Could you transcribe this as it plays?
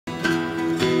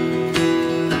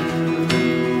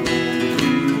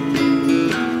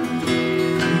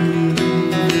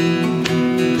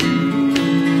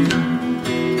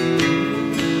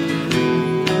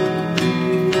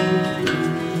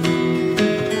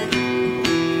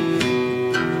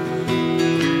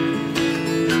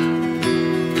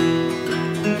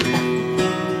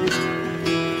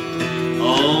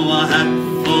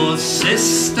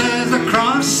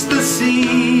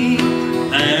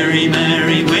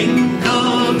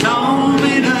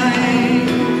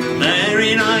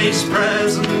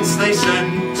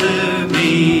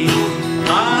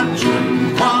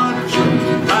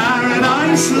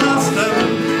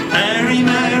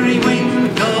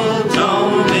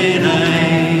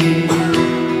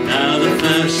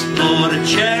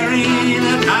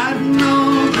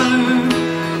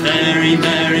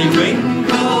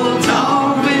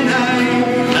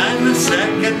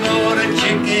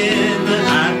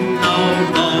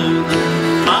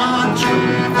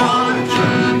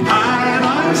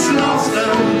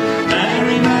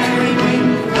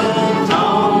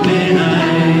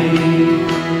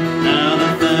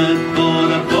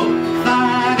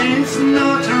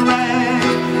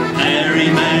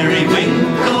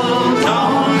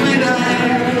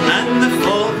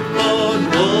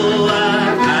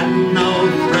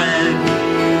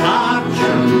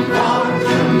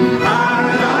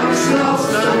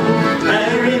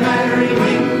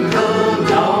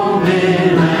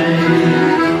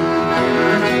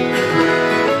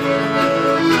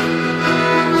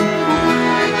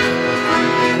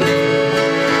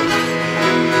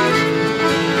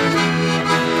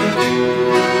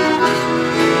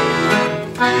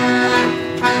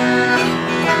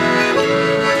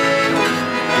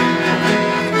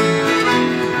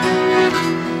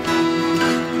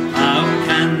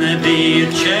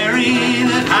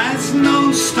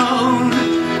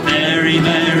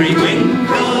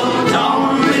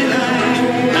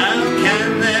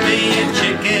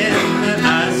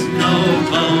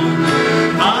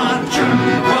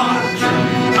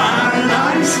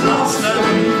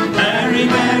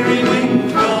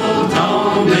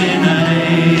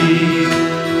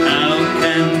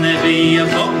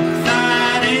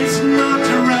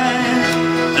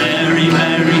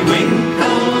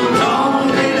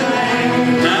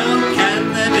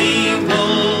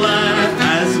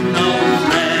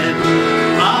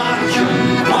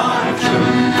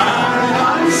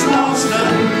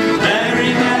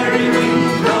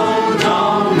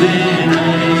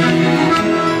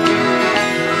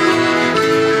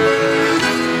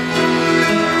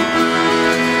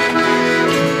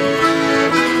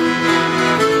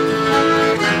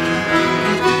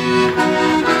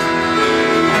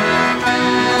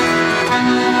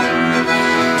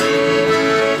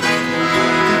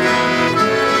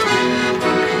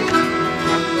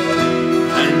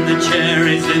the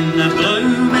cherries in the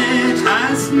bloom, it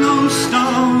has no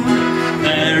stone.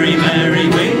 Merry, merry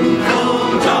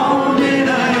winkle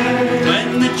dominate.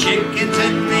 When the chicken's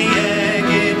in the egg,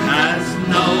 it has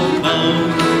no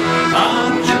bone.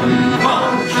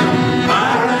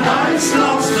 Paradise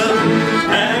lost 'em.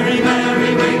 Merry,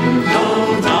 merry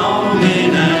winkle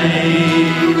dominate.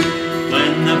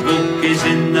 When the book is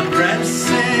in the press,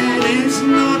 it is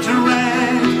not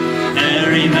read.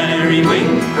 Merry, merry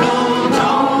winkle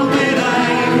dominate.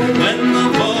 When the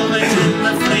wool is in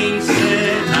the fleece,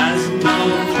 it has no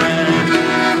thread.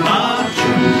 Watch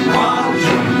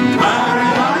 'em,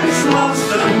 paradise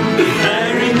lost 'em.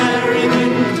 Merry, merry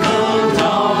winkle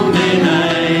dominate.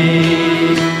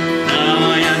 Now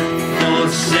I have 4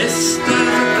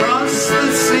 sisters across the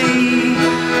sea.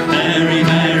 Merry,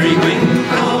 merry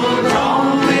winkle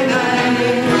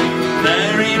dominate.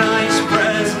 Very nice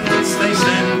presents they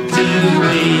sent to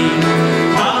me.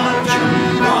 Watch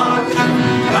 'em,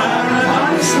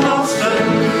 paradise lost 'em.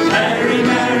 Merry,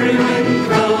 merry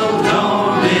winkle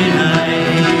dominate.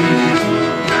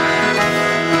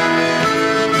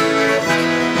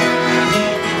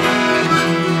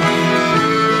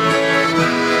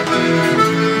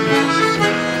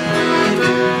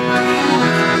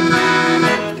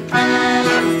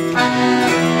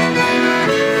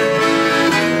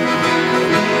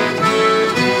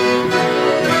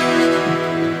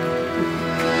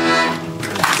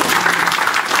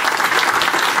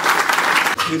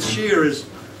 With shearers,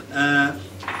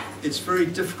 it's very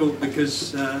difficult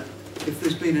because if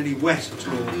there's been any wet at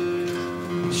all,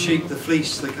 the sheep, the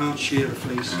fleece, they can't shear the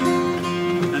fleece.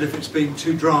 And if it's been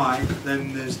too dry,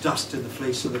 then there's dust in the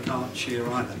fleece, so they can't shear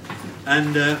either.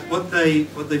 And what they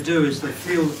do is they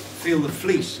feel the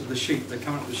fleece of the sheep. They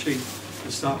come up the sheep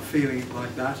and start feeling it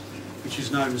like that, which is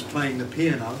known as playing the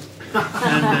piano,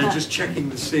 and just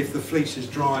checking to see if the fleece is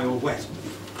dry or wet.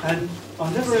 And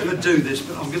I never ever do this,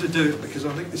 but I'm going to do it because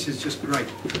I think this is just great.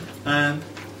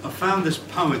 I found this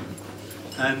poem,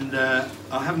 and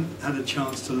I haven't had a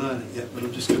chance to learn it yet, but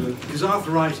I'm just going to, because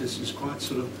arthritis is quite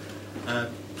sort of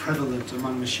prevalent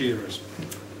among the shearers.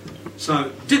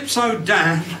 So, Dipso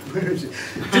Dan, where is it?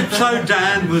 Dipso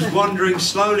Dan was wandering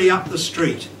slowly up the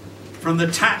street from the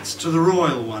Tats to the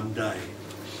Royal one day,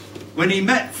 when he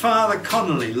met Father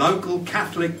Connolly, local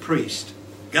Catholic priest.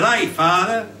 "G'day,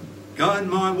 Father. Going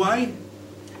my way?"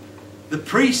 The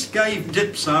priest gave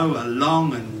Dipso a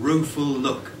long and rueful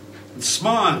look and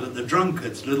smiled at the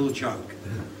drunkard's little joke.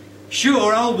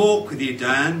 "Sure, I'll walk with you,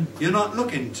 Dan. You're not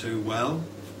looking too well,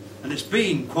 and it's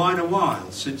been quite a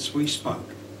while since we spoke."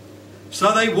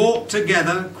 So they walked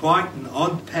together, quite an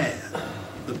odd pair,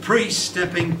 the priest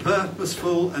stepping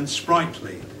purposeful and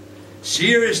sprightly,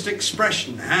 serious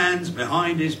expression, hands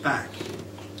behind his back.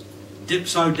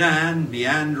 Dipso Dan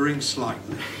meandering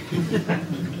slightly.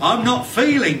 "I'm not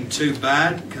feeling too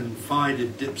bad,"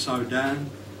 confided Dipso Dan.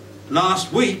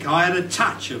 "Last week I had a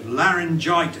touch of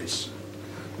laryngitis.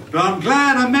 But I'm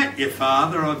glad I met you,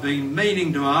 Father. I've been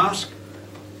meaning to ask,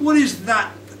 what is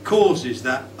that causes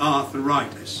that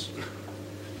arthritis?"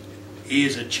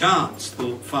 "Here's a chance,"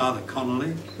 thought Father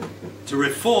Connolly, "to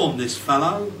reform this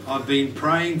fellow I've been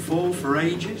praying for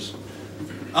ages."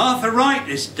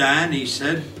 "Arthritis, Dan," he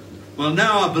said. "Well,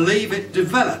 now I believe it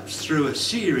develops through a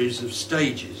series of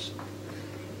stages.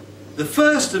 The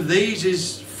first of these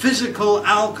is physical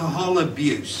alcohol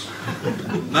abuse.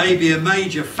 Maybe a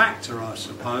major factor, I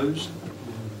suppose.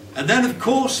 And then, of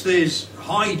course, there's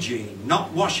hygiene,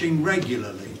 not washing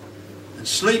regularly, and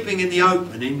sleeping in the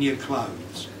open in your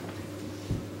clothes.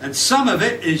 And some of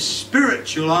it is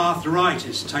spiritual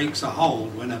arthritis takes a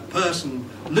hold when a person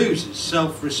loses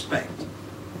self-respect.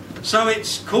 So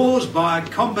it's caused by a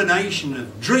combination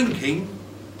of drinking,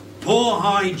 poor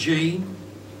hygiene,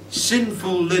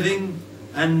 sinful living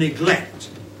and neglect."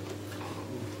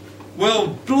 "Well,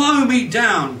 blow me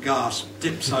down," gasped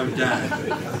Dipso Dan.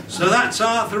 "So that's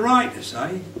arthritis,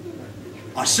 eh?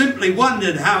 I simply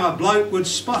wondered how a bloke would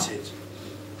spot it.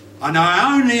 And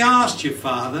I only asked you,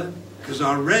 Father, because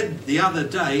I read the other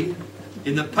day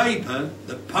in the paper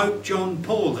that Pope John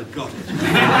Paul had got it."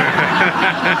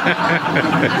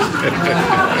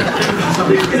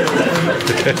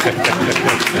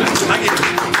 Thank you.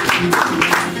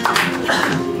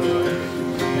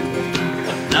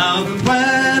 Now the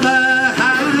weather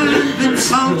had been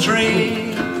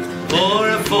sultry for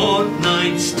a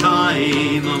fortnight's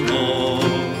time or more.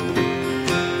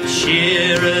 The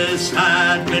shearers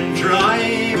had been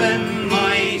driving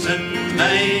might and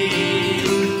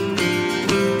main,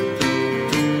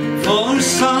 for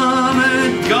some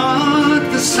had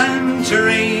got the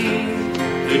century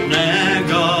who'd ne'er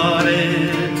got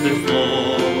it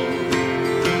before,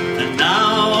 and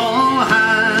now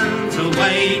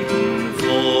waiting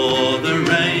for the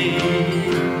rain,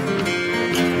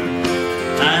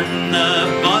 and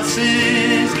the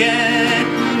bosses get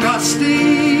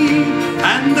rusty,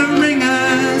 and the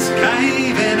ringers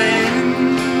caving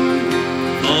in,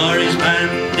 for his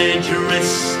bandaged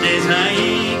wrist is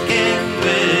aching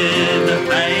with the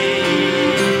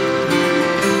pain,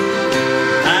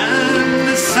 and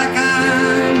the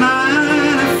second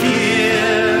man of fear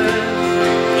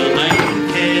will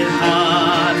make it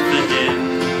hard for him,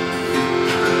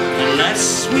 unless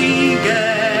we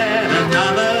get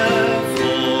another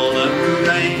fall of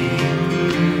rain.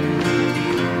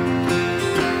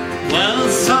 Well,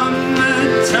 some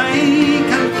had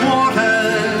taken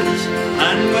quarters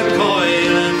and were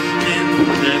coiling in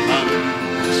their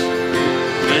bunks,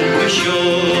 when we're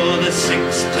sure the 6-2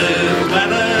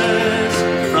 weathers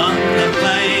from the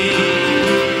plain.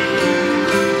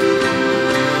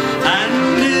 And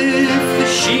if the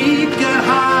sheep get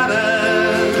harder,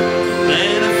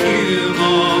 then a few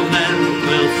more men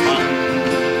will front,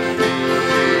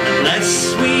 unless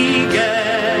we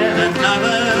get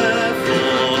another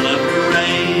fall of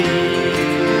rain.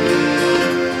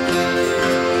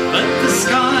 But the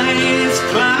sky is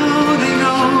clouding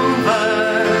over,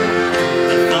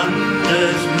 the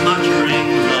thunder's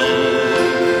muttering low,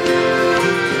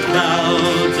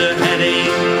 clouds are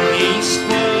heading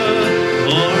eastward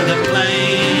o'er the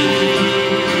plain,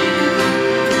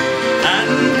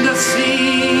 and I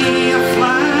see a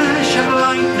flash of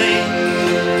lightning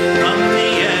from the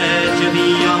edge of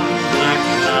yon black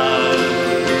cloud,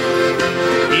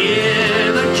 hear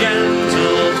the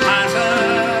gentle patter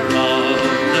of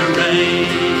the rain.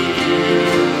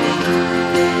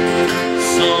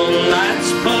 So lads,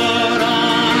 put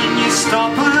on your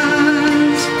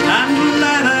stoppers and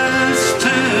let us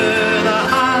to the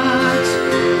heart,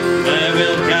 where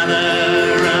we'll gather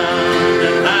round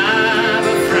and have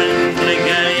a friendly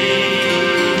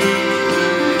game.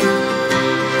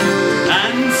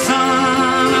 And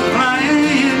some are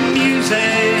playing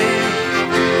music,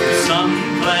 some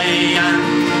play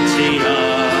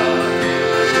anti-art,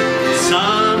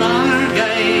 some are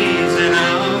gazing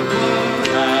outward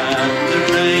at the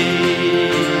rain.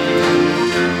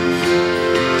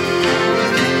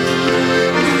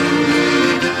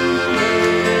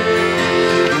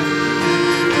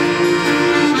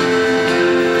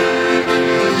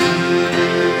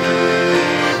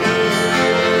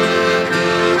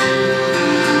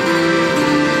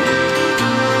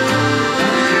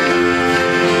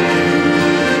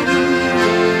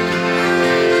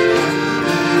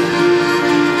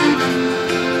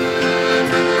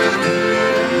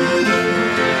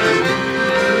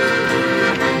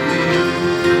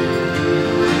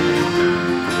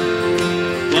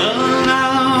 Well,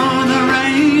 now the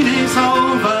rain is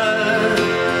over,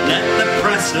 let the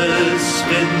presses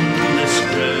spin